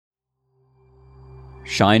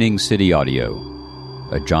Shining City Audio,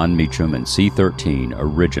 a Jon Meacham and C13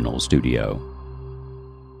 original studio.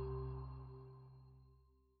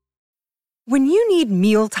 When you need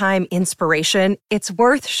mealtime inspiration, it's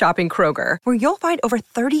worth shopping Kroger, where you'll find over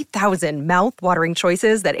 30,000 mouth-watering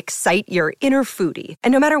choices that excite your inner foodie.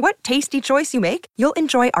 And no matter what tasty choice you make, you'll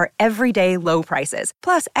enjoy our everyday low prices,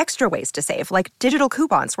 plus extra ways to save, like digital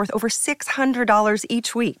coupons worth over $600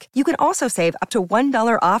 each week. You can also save up to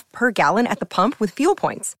 $1 off per gallon at the pump with fuel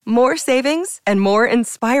points. More savings and more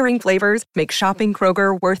inspiring flavors make shopping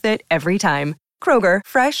Kroger worth it every time. Kroger,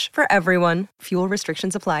 fresh for everyone. Fuel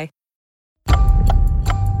restrictions apply.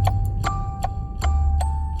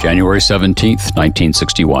 January 17th,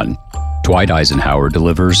 1961. Dwight Eisenhower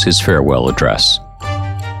delivers his farewell address.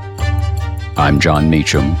 I'm Jon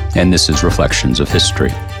Meacham, and this is Reflections of History.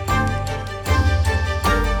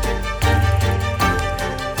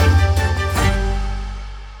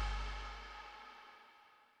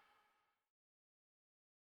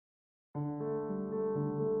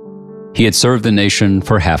 He had served the nation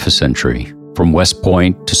for half a century, from West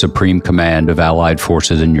Point to Supreme Command of Allied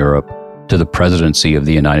forces in Europe, to the presidency of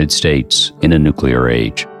the United States in a nuclear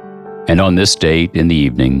age. And on this date in the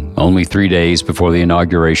evening, only 3 days before the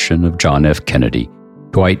inauguration of John F. Kennedy,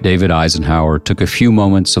 Dwight David Eisenhower took a few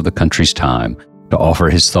moments of the country's time to offer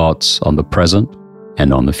his thoughts on the present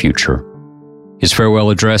and on the future. His farewell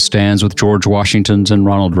address stands with George Washington's and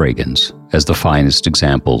Ronald Reagan's as the finest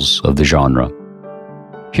examples of the genre.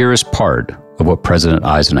 Here is part of what President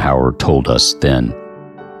Eisenhower told us then.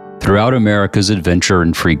 Throughout America's adventure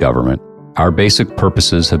in free government, our basic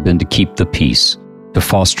purposes have been to keep the peace, to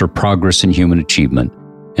foster progress in human achievement,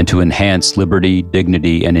 and to enhance liberty,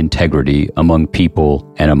 dignity, and integrity among people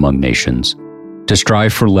and among nations. To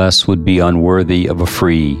strive for less would be unworthy of a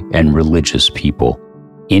free and religious people.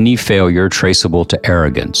 Any failure traceable to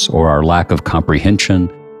arrogance or our lack of comprehension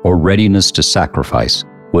or readiness to sacrifice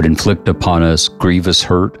would inflict upon us grievous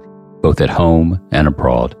hurt, both at home and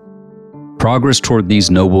abroad. Progress toward these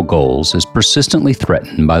noble goals is persistently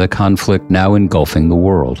threatened by the conflict now engulfing the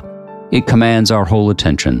world. It commands our whole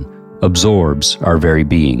attention, absorbs our very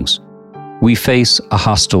beings. We face a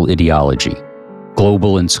hostile ideology,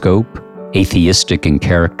 global in scope, atheistic in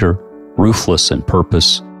character, ruthless in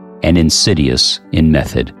purpose, and insidious in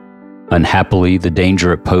method. Unhappily, the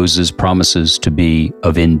danger it poses promises to be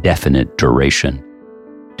of indefinite duration.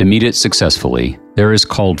 To meet it successfully, there is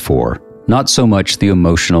called for not so much the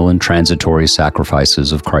emotional and transitory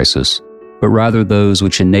sacrifices of crisis, but rather those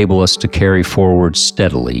which enable us to carry forward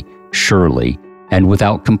steadily, surely, and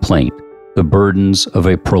without complaint the burdens of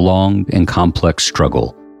a prolonged and complex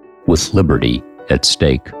struggle, with liberty at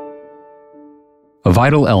stake. A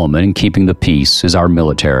vital element in keeping the peace is our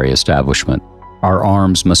military establishment. Our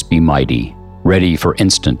arms must be mighty, ready for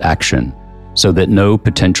instant action, so that no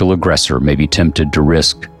potential aggressor may be tempted to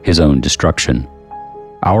risk his own destruction.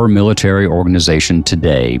 Our military organization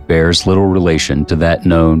today bears little relation to that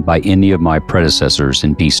known by any of my predecessors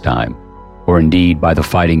in peacetime, or indeed by the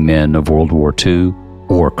fighting men of World War II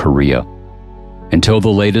or Korea. Until the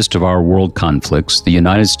latest of our world conflicts, the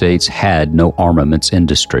United States had no armaments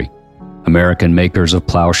industry. American makers of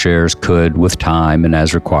plowshares could, with time and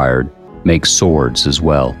as required, make swords as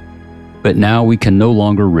well. But now we can no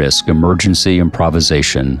longer risk emergency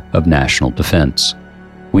improvisation of national defense.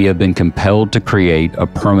 We have been compelled to create a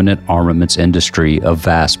permanent armaments industry of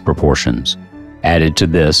vast proportions. Added to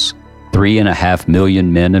this, 3.5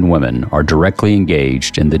 million men and women are directly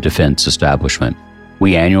engaged in the defense establishment.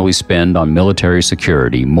 We annually spend on military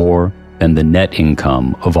security more than the net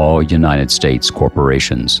income of all United States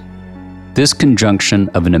corporations. This conjunction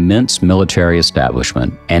of an immense military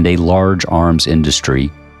establishment and a large arms industry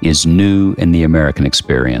is new in the American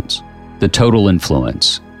experience. The total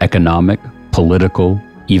influence, economic, political,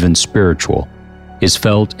 even spiritual, is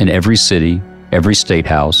felt in every city, every state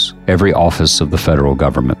house, every office of the federal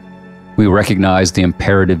government. We recognize the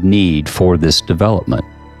imperative need for this development,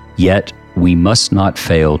 yet we must not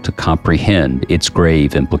fail to comprehend its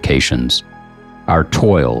grave implications. Our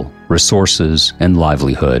toil, resources, and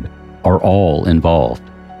livelihood are all involved.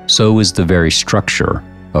 So is the very structure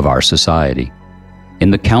of our society.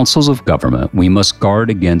 In the councils of government, we must guard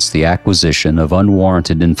against the acquisition of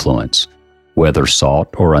unwarranted influence, whether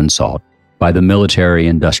sought or unsought, by the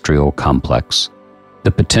military-industrial complex.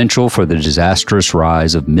 The potential for the disastrous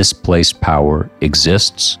rise of misplaced power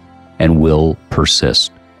exists and will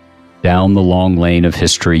persist. Down the long lane of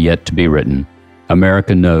history yet to be written,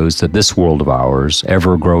 America knows that this world of ours,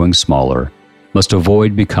 ever growing smaller, must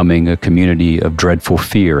avoid becoming a community of dreadful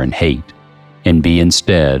fear and hate, and be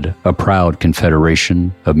instead a proud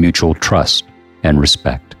confederation of mutual trust and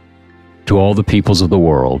respect. To all the peoples of the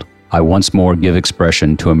world, I once more give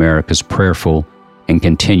expression to America's prayerful and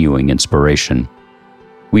continuing inspiration.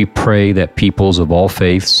 We pray that peoples of all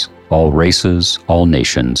faiths, all races, all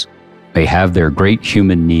nations may have their great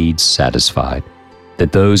human needs satisfied,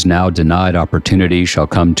 that those now denied opportunity shall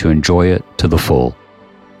come to enjoy it to the full,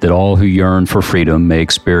 that all who yearn for freedom may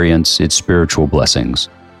experience its spiritual blessings,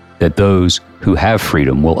 that those who have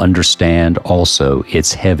freedom will understand also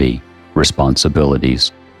its heavy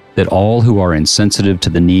responsibilities, that all who are insensitive to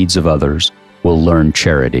the needs of others will learn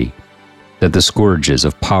charity, that the scourges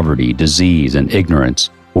of poverty, disease, and ignorance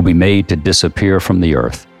will be made to disappear from the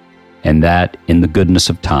earth, and that, in the goodness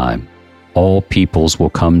of time, all peoples will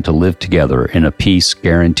come to live together in a peace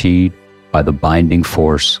guaranteed by the binding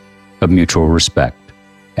force of mutual respect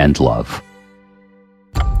and love.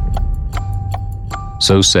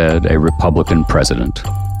 So said a Republican president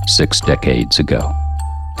 6 decades ago.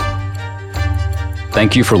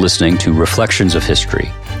 Thank you for listening to Reflections of History,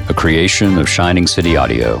 a creation of Shining City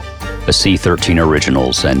Audio, a C13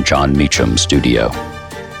 Originals and John Meacham studio.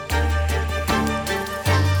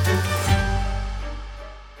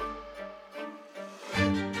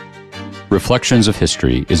 Reflections of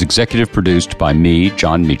History is executive produced by me,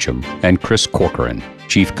 John Meacham, and Chris Corcoran,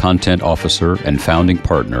 Chief Content Officer and founding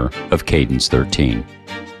partner of Cadence 13.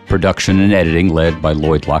 Production and editing led by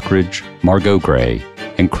Lloyd Lockridge, Margot Gray,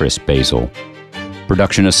 and Chris Basil.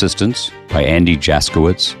 Production assistance by Andy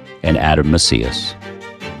Jaskowitz and Adam Macias.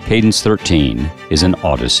 Cadence 13 is an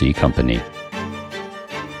Odyssey company.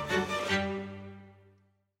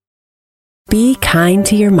 Be kind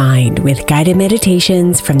to your mind with guided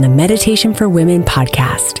meditations from the Meditation for Women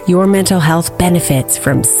podcast. Your mental health benefits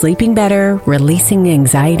from sleeping better, releasing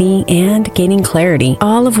anxiety, and gaining clarity,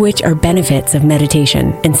 all of which are benefits of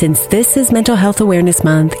meditation. And since this is Mental Health Awareness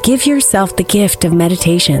Month, give yourself the gift of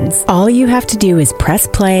meditations. All you have to do is press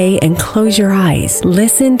play and close your eyes.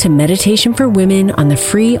 Listen to Meditation for Women on the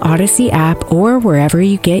free Odyssey app or wherever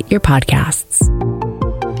you get your podcasts.